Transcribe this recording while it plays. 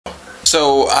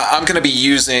So I'm going to be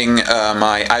using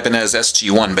my Ibanez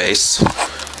SG-1 bass.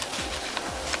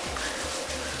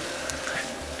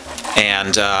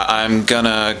 And I'm going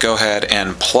to go ahead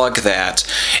and plug that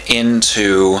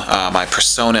into my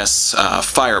PreSonus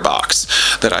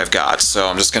Firebox that I've got. So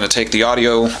I'm just going to take the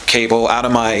audio cable out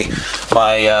of my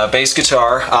bass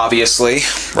guitar, obviously,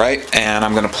 right? And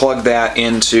I'm going to plug that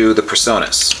into the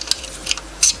PreSonus.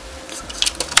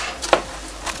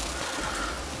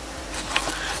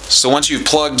 So once you've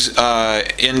plugged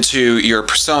into your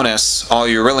PreSonus, all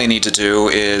you really need to do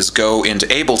is go into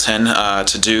Ableton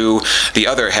to do the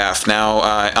other half. Now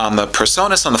on the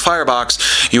PreSonus, on the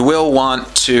Firebox, you will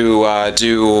want to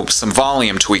do some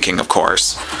volume tweaking, of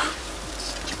course.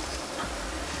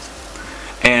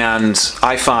 And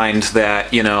I find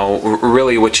that, you know,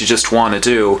 really what you just want to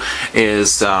do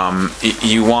is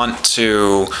you want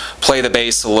to play the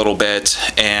bass a little bit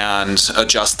and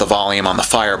adjust the volume on the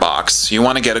Firebox. You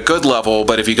want to get a good level,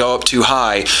 but if you go up too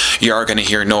high, you are going to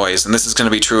hear noise. And this is going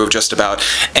to be true of just about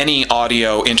any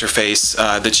audio interface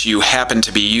that you happen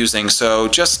to be using. So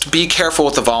just be careful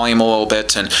with the volume a little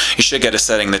bit, and you should get a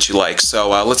setting that you like. So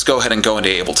let's go ahead and go into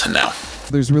Ableton now.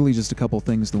 There's really just a couple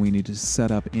things that we need to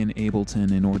set up in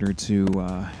Ableton in order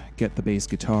to get the bass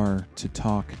guitar to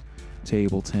talk to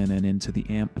Ableton and into the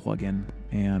amp plugin.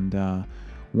 And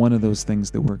one of those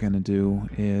things that we're going to do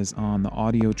is on the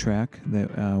audio track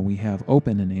that we have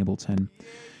open in Ableton,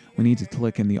 we need to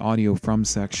click in the audio from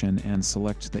section and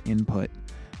select the input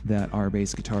that our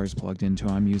bass guitar is plugged into.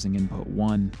 I'm using input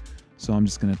 1, so I'm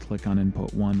just going to click on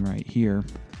input 1 right here,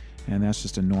 and that's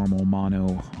just a normal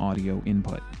mono audio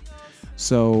input.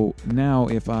 So now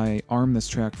if I arm this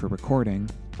track for recording,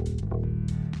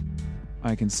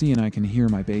 I can see and I can hear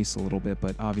my bass a little bit,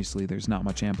 but obviously there's not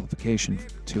much amplification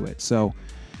to it. So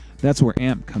that's where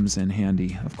amp comes in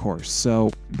handy, of course.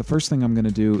 So the first thing I'm going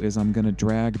to do is I'm going to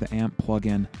drag the amp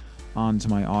plugin onto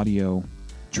my audio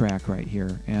track right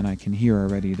here, and I can hear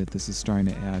already that this is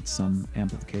starting to add some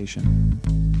amplification.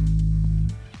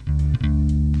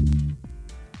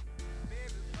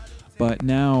 But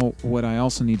now what I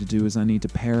also need to do is I need to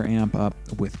pair amp up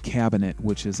with Cabinet,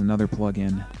 which is another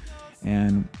plugin.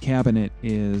 And Cabinet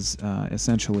is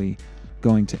essentially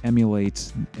going to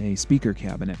emulate a speaker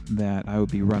cabinet that I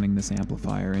would be running this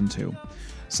amplifier into.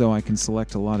 So I can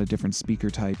select a lot of different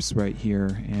speaker types right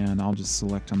here, and I'll just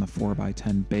select on the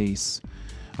 4x10 bass.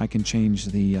 I can change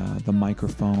the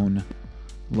microphone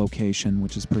location,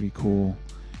 which is pretty cool.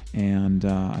 And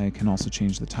I can also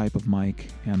change the type of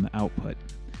mic and the output.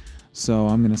 So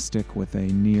I'm going to stick with a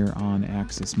near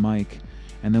on-axis mic.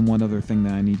 And then one other thing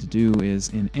that I need to do is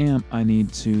in amp, I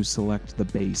need to select the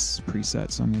bass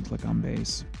preset. So I'm going to click on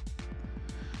bass.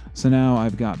 So now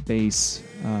I've got bass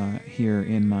here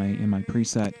in my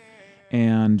preset.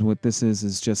 And what this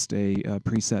is just a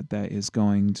preset that is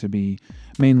going to be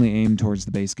mainly aimed towards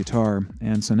the bass guitar.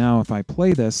 And so now if I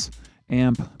play this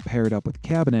amp paired up with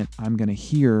Cabinet, I'm going to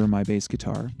hear my bass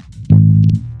guitar.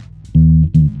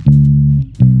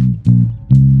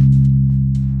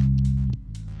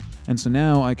 And so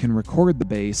now I can record the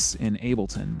bass in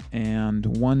Ableton. And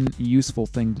one useful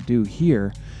thing to do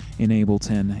here in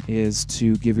Ableton is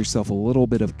to give yourself a little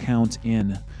bit of count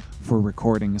in for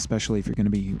recording, especially if you're going to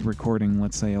be recording,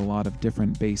 let's say, a lot of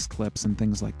different bass clips and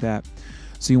things like that.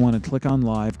 So you want to click on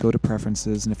Live, go to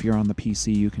Preferences, and if you're on the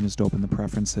PC, you can just open the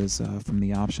Preferences from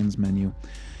the Options menu.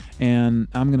 And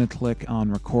I'm going to click on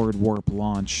Record Warp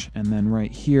Launch, and then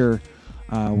right here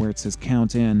where it says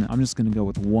Count In, I'm just going to go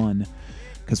with 1.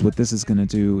 Because what this is going to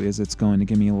do is it's going to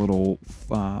give me a little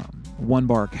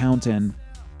 1-bar count in,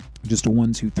 just a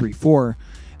 1, 2, 3, 4,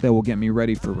 that will get me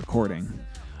ready for recording.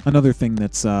 Another thing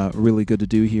that's really good to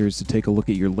do here is to take a look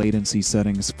at your latency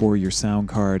settings for your sound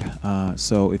card.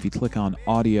 So if you click on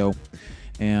Audio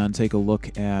and take a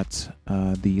look at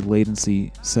the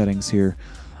latency settings here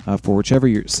for whichever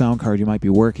your sound card you might be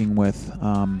working with,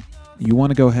 you want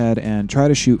to go ahead and try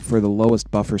to shoot for the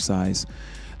lowest buffer size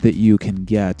that you can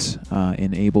get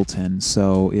in Ableton.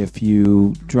 So if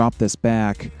you drop this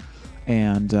back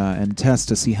and test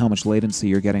to see how much latency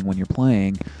you're getting when you're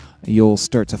playing, you'll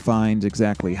start to find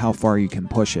exactly how far you can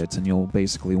push it, and you'll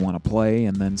basically want to play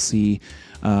and then see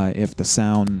if the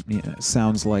sound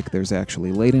sounds like there's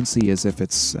actually latency, as if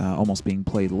it's almost being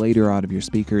played later out of your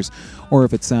speakers, or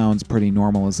if it sounds pretty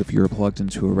normal as if you were plugged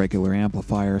into a regular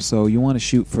amplifier. So you want to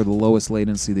shoot for the lowest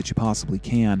latency that you possibly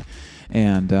can,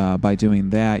 and by doing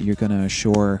that, you're going to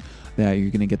assure that you're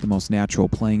going to get the most natural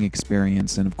playing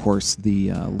experience and, of course,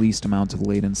 the least amount of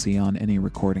latency on any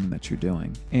recording that you're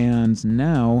doing. And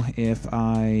now, if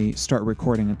I start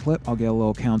recording a clip, I'll get a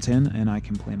little count in and I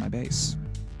can play my bass.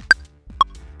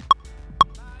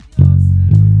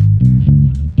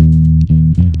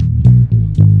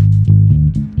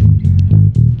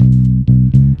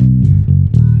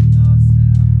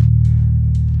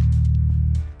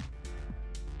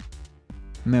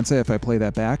 that's it. If I play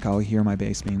that back, I'll hear my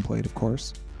bass being played, of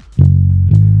course.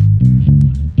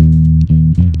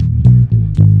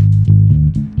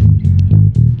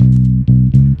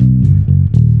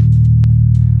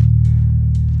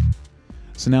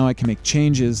 So now I can make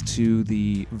changes to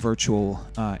the virtual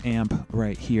amp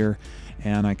right here,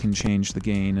 and I can change the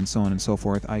gain and so on and so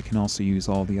forth. I can also use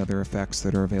all the other effects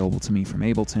that are available to me from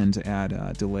Ableton to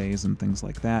add delays and things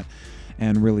like that,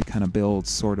 and really kind of build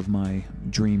sort of my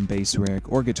dream bass rig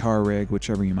or guitar rig,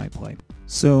 whichever you might play.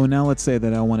 So now let's say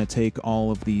that I want to take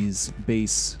all of these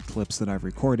bass clips that I've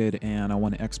recorded and I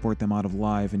want to export them out of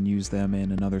Live and use them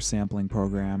in another sampling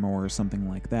program or something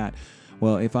like that.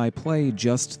 Well, if I play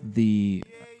just the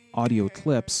audio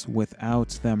clips without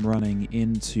them running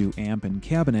into amp and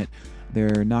cabinet,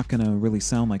 they're not going to really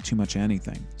sound like too much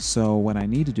anything. So what I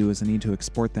need to do is I need to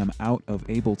export them out of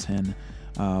Ableton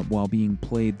while being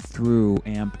played through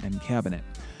amp and cabinet.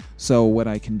 So what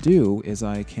I can do is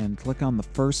I can click on the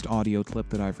first audio clip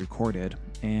that I've recorded,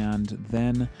 and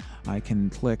then I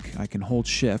can hold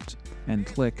Shift and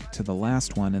click to the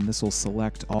last one, and this will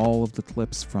select all of the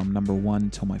clips from number 1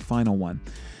 till my final one.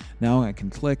 Now I can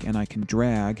click and I can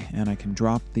drag and I can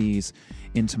drop these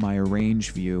into my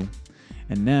arrange view.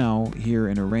 And now here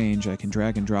in arrange, I can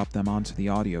drag and drop them onto the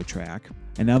audio track.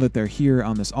 And now that they're here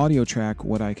on this audio track,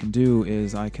 what I can do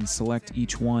is I can select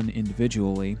each one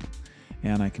individually,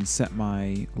 and I can set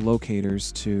my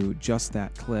locators to just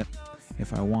that clip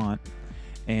if I want,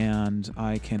 and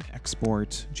I can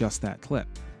export just that clip.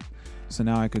 So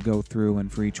now I could go through,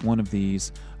 and for each one of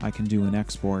these I can do an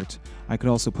export. I could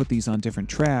also put these on different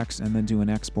tracks and then do an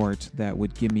export that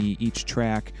would give me each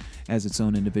track as its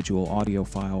own individual audio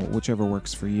file, whichever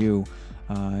works for you.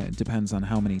 It depends on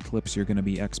how many clips you're going to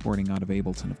be exporting out of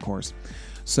Ableton, of course.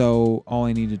 So all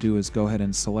I need to do is go ahead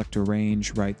and select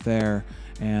arrange right there,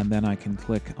 and then I can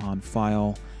click on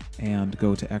File and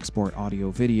go to Export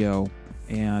Audio Video,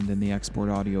 and in the Export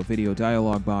Audio Video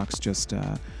dialog box, just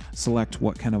select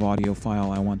what kind of audio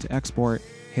file I want to export,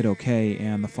 hit OK,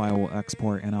 and the file will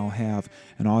export, and I'll have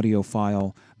an audio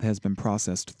file that has been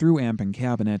processed through amp and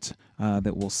cabinet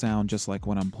that will sound just like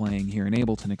what I'm playing here in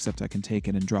Ableton, except I can take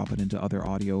it and drop it into other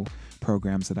audio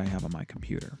programs that I have on my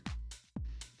computer.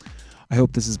 I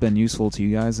hope this has been useful to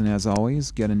you guys, and as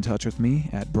always, get in touch with me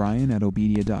at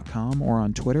brian@obedia.com or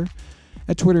on Twitter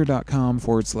at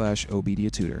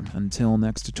twitter.com/obediatutor. Until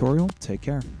next tutorial, take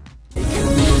care.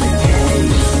 Communicate.